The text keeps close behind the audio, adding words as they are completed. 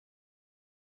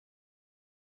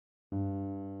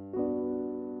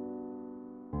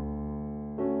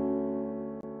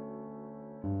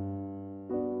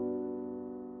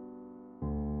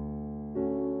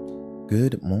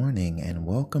Good morning, and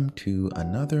welcome to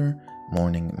another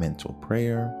morning mental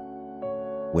prayer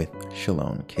with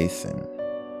Shalom Kaysen.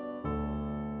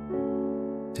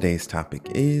 Today's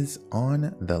topic is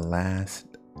on the last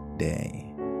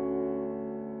day.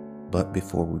 But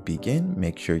before we begin,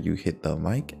 make sure you hit the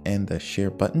like and the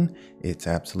share button. It's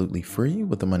absolutely free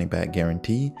with a money back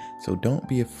guarantee, so don't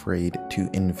be afraid to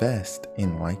invest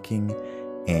in liking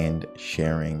and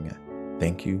sharing.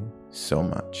 Thank you so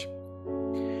much.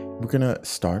 We're going to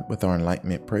start with our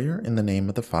enlightenment prayer in the name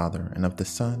of the Father, and of the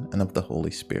Son, and of the Holy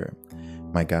Spirit.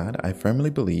 My God, I firmly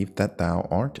believe that Thou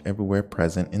art everywhere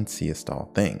present and seest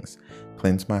all things.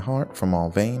 Cleanse my heart from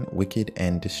all vain, wicked,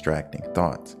 and distracting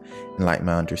thoughts. Enlighten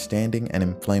my understanding and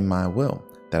inflame my will,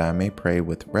 that I may pray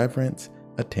with reverence,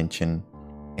 attention,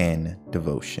 and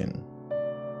devotion.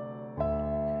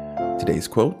 Today's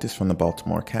quote is from the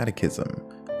Baltimore Catechism.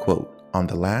 Quote, "On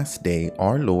the last day,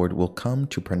 our Lord will come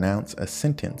to pronounce a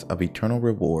sentence of eternal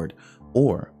reward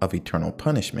or of eternal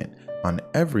punishment on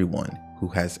everyone who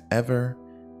has ever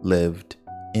lived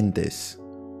in this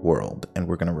world." And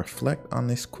we're going to reflect on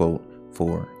this quote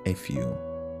for a few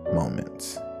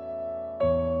moments.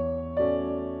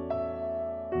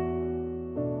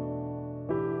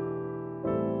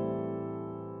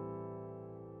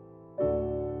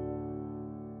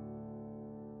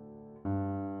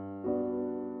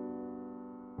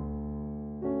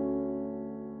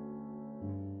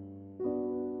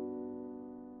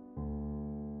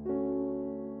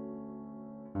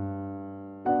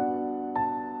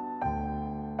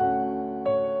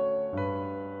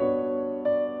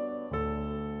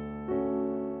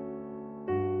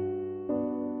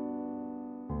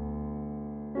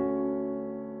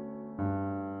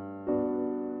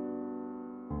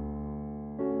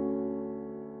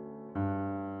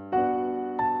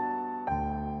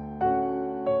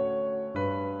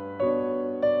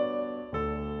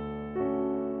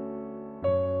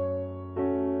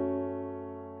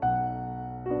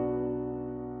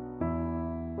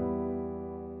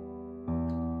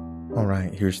 All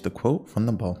right, here's the quote from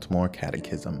the Baltimore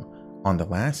Catechism. "On the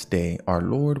last day, our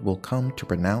Lord will come to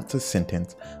pronounce a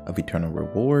sentence of eternal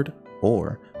reward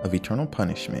or of eternal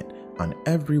punishment on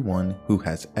everyone who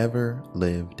has ever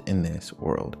lived in this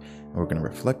world." And we're going to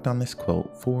reflect on this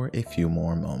quote for a few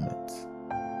more moments.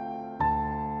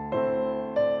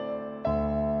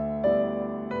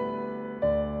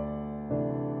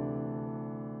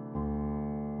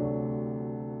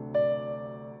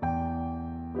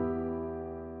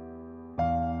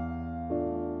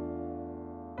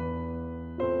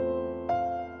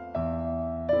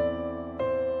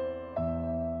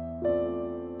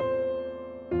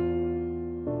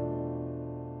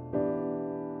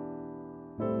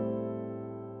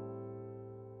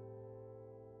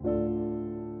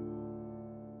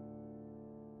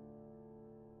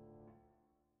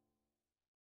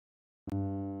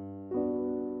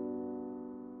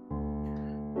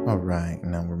 All right,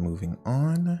 now we're moving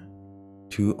on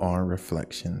to our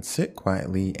reflection. Sit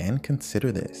quietly and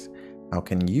consider this. How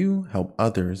can you help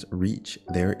others reach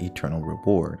their eternal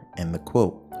reward? And the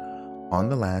quote, "On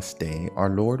the last day, our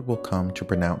Lord will come to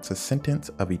pronounce a sentence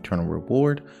of eternal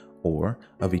reward or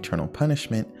of eternal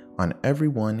punishment on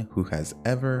everyone who has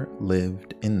ever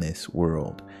lived in this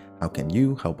world. How can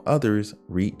you help others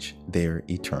reach their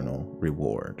eternal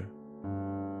reward?"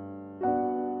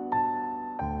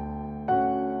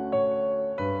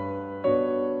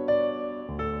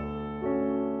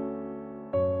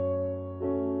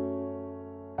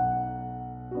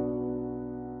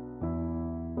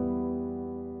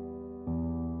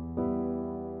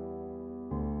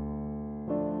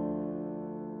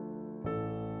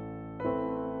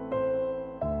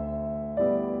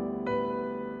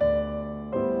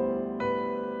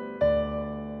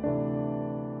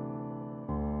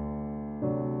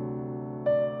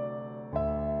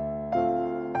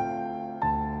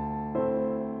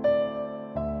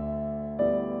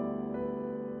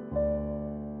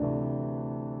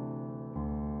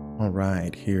 All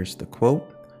right, here's the quote.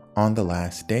 "On the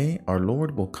last day, our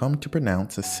Lord will come to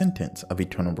pronounce a sentence of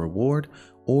eternal reward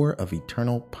or of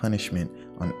eternal punishment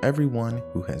on everyone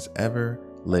who has ever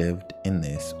lived in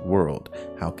this world.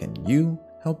 How can you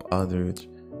help others,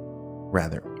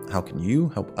 how can you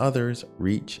help others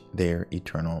reach their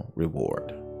eternal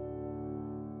reward?"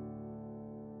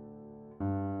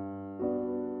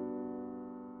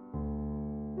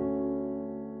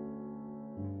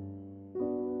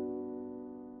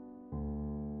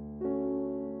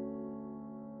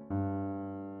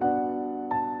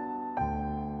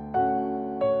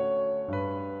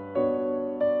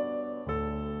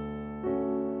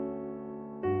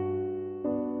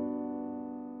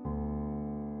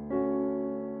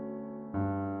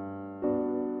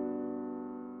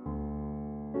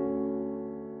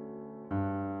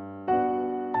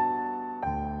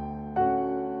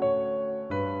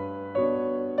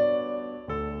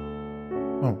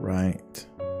 right.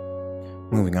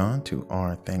 Moving on to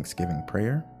our Thanksgiving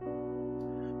prayer.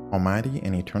 Almighty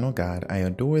and eternal God, I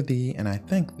adore thee and I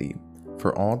thank thee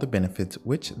for all the benefits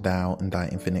which thou in thy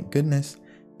infinite goodness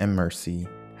and mercy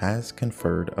has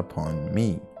conferred upon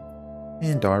me.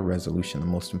 And our resolution, the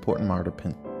most important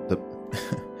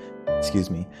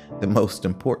the most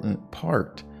important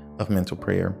part of mental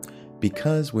prayer,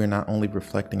 because we're not only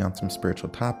reflecting on some spiritual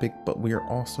topic, but we are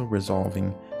also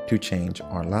resolving to change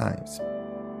our lives.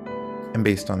 And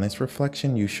based on this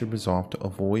reflection, you should resolve to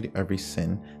avoid every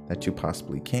sin that you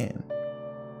possibly can.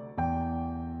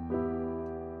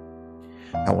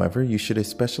 However, you should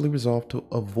especially resolve to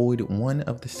avoid one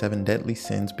of the 7 deadly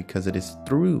sins, because it is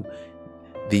through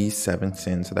these 7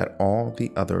 sins that all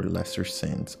the other lesser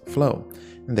sins flow.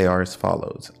 And they are as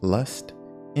follows: lust,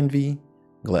 envy,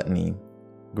 gluttony,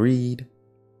 greed,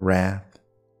 wrath,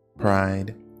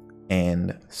 pride,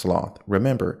 and sloth.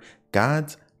 Remember,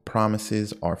 God's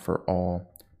promises are for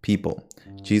all people.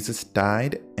 Jesus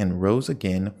died and rose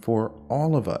again for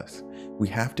all of us. We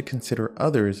have to consider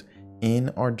others in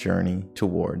our journey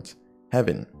towards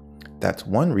heaven. That's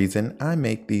one reason I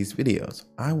make these videos.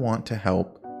 I want to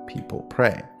help people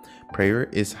pray. Prayer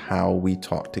is how we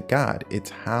talk to God.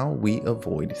 It's how we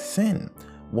avoid sin.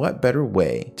 What better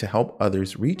way to help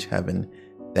others reach heaven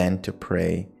than to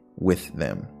pray with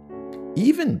them?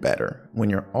 Even better, when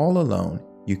you're all alone,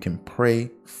 you can pray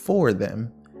for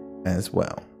them as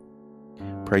well.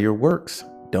 Prayer works.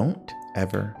 Don't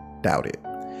ever doubt it.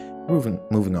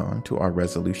 Moving on to our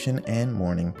resolution and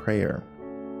morning prayer.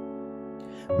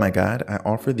 My God, I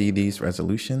offer thee these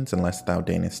resolutions, unless thou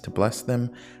deignest to bless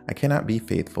them, I cannot be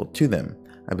faithful to them.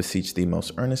 I beseech thee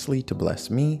most earnestly to bless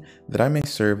me, that I may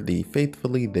serve thee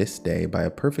faithfully this day by a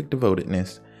perfect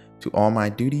devotedness to all my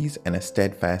duties and a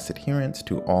steadfast adherence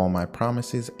to all my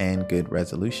promises and good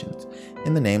resolutions.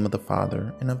 In the name of the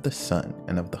Father, and of the Son,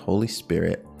 and of the Holy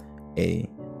Spirit.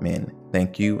 Amen.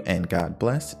 Thank you and God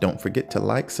bless. Don't forget to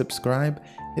like, subscribe,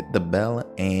 hit the bell,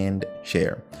 and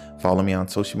share. Follow me on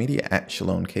social media at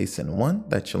ShalonKaysen1.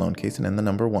 That's Shalon Kaysen and the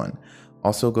number 1.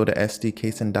 Also go to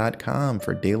sdkaysen.com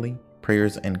for daily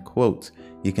prayers and quotes.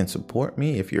 You can support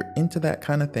me if you're into that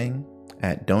kind of thing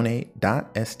at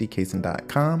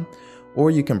donate.sdkaysen.com, or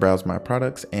you can browse my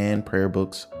products and prayer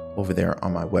books over there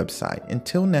on my website.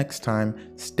 Until next time,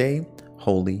 stay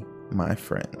holy, my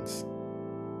friends.